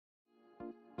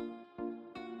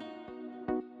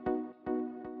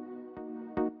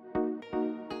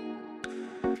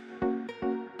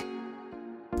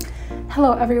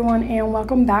Hello everyone and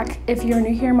welcome back. If you're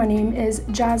new here, my name is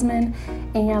Jasmine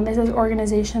and this is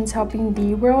Organizations Helping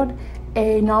the World,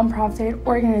 a nonprofit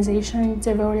organization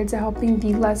devoted to helping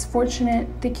the less fortunate,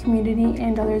 the community,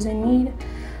 and others in need.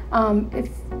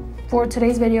 For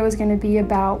today's video is going to be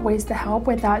about ways to help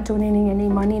without donating any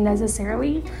money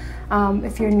necessarily.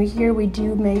 If you're new here, we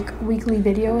do make weekly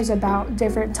videos about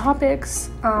different topics,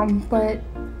 but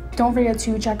don't forget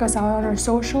to check us out on our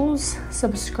socials,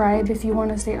 subscribe if you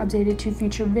want to stay updated to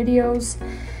future videos,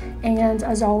 and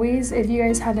as always, if you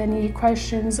guys have any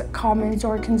questions, comments,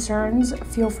 or concerns,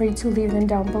 feel free to leave them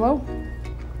down below.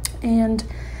 And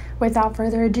without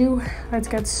further ado, let's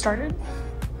get started.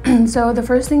 So the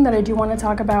first thing that I do want to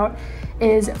talk about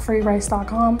is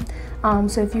Freerice.com.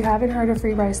 So if you haven't heard of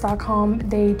Freerice.com,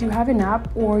 they do have an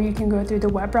app, or you can go through the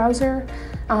web browser.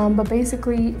 But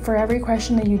basically, for every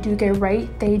question that you do get right,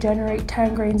 they generate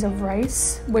 10 grains of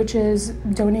rice, which is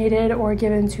donated or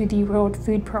given to the World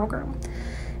Food Program.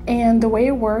 And the way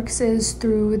it works is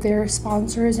through their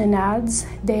sponsors and ads.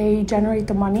 They generate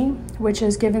the money, which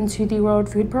is given to the World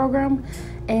Food Program,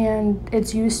 and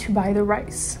it's used to buy the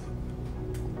rice.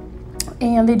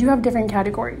 And they do have different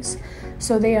categories.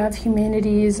 So they have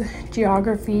humanities,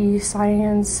 geography,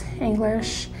 science,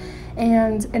 English,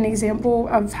 and an example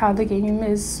of how the game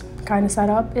is kind of set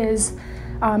up is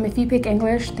if you pick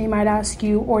English, they might ask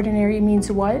you ordinary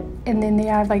means what, and then they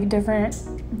have like different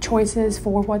choices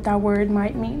for what that word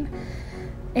might mean.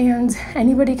 And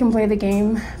anybody can play the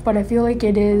game, but I feel like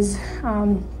it is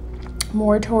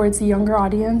more towards the younger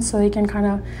audience, so they can kind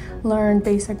of learn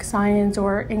basic science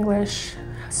or English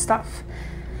stuff.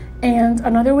 And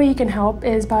another way you can help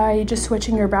is by just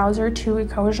switching your browser to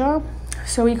Ecosia.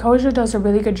 So Ecosia does a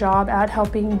really good job at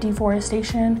helping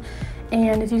deforestation.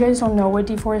 And if you guys don't know what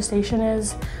deforestation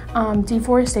is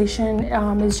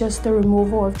just the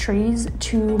removal of trees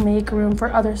to make room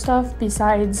for other stuff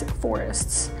besides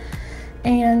forests.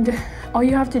 And all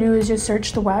you have to do is just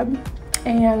search the web,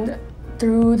 and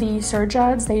through the search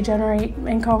ads, they generate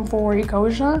income for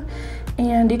Ecosia.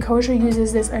 And Ecosia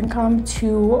uses this income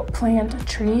to plant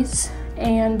trees,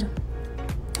 and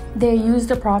they use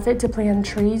the profit to plant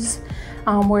trees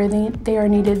where they are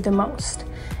needed the most.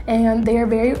 And they are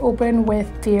very open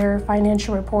with their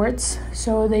financial reports,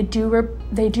 so they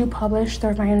do publish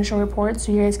their financial reports,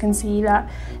 so you guys can see that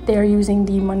they are using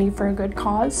the money for a good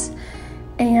cause.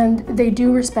 And they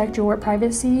do respect your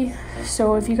privacy.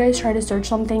 So if you guys try to search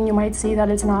something, you might see that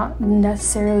it's not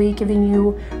necessarily giving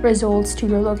you results to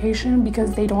your location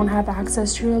because they don't have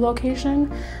access to your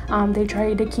location. They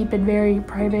try to keep it very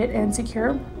private and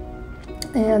secure.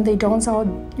 And they don't sell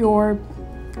your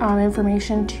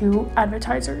information to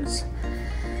advertisers.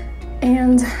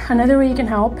 And another way you can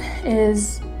help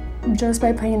is just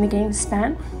by playing the game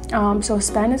Spent. So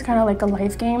Spent is kind of like a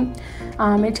life game.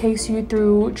 It takes you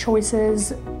through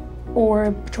choices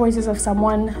of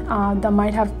someone that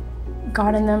might have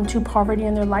gotten them to poverty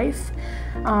in their life.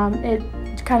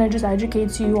 It kind of just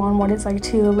educates you on what it's like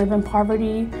to live in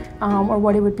poverty, or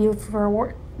what it would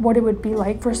be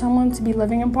like for someone to be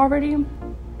living in poverty.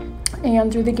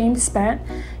 And through the game Spent,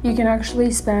 you can actually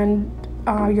spend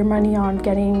your money on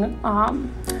getting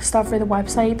stuff for the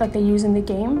website that they use in the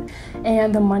game,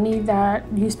 and the money that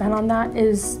you spend on that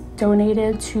is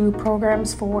donated to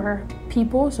programs for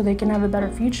people so they can have a better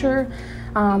future.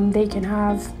 They can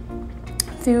have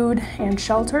food and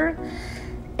shelter.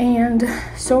 And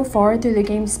so far through the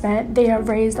game Spent, they have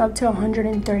raised up to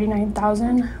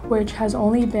 $139,000, which has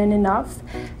only been enough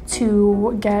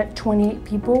to get 28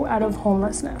 people out of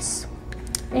homelessness.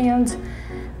 And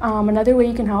another way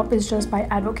you can help is just by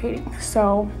advocating.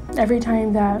 So every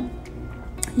time that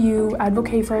you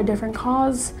advocate for a different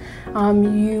cause,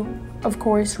 you of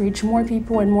course reach more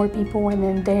people, and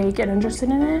then they get interested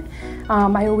in it.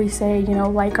 I always say,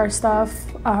 like our stuff,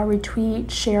 retweet,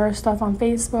 share our stuff on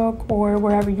Facebook or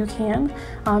wherever you can,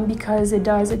 because it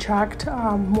does attract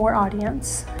more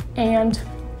audience. And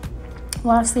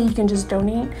lastly, you can just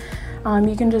donate.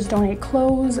 You can just donate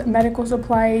clothes, medical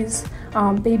supplies,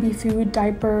 baby food,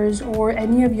 diapers, or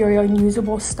any of your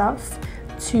unusable stuff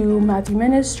to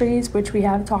Ministries, which we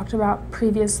have talked about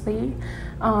previously,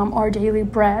 Our Daily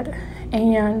Bread,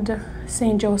 and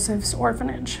St. Joseph's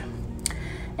Orphanage.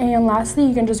 And lastly,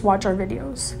 you can just watch our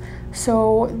videos.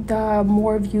 So the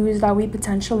more views that we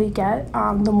potentially get,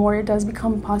 the more it does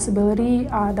become a possibility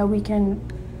that we can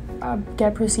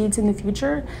get proceeds in the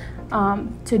future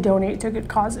to donate to good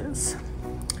causes.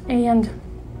 And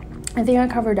I think I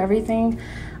covered everything.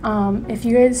 If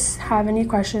you guys have any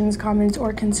questions, comments,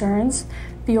 or concerns,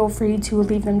 feel free to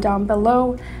leave them down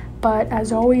below. But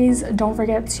as always, don't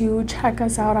forget to check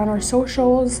us out on our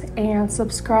socials and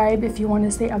subscribe if you want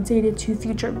to stay updated to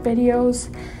future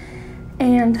videos.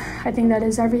 And I think that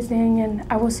is everything, and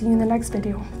I will see you in the next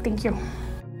video. Thank you.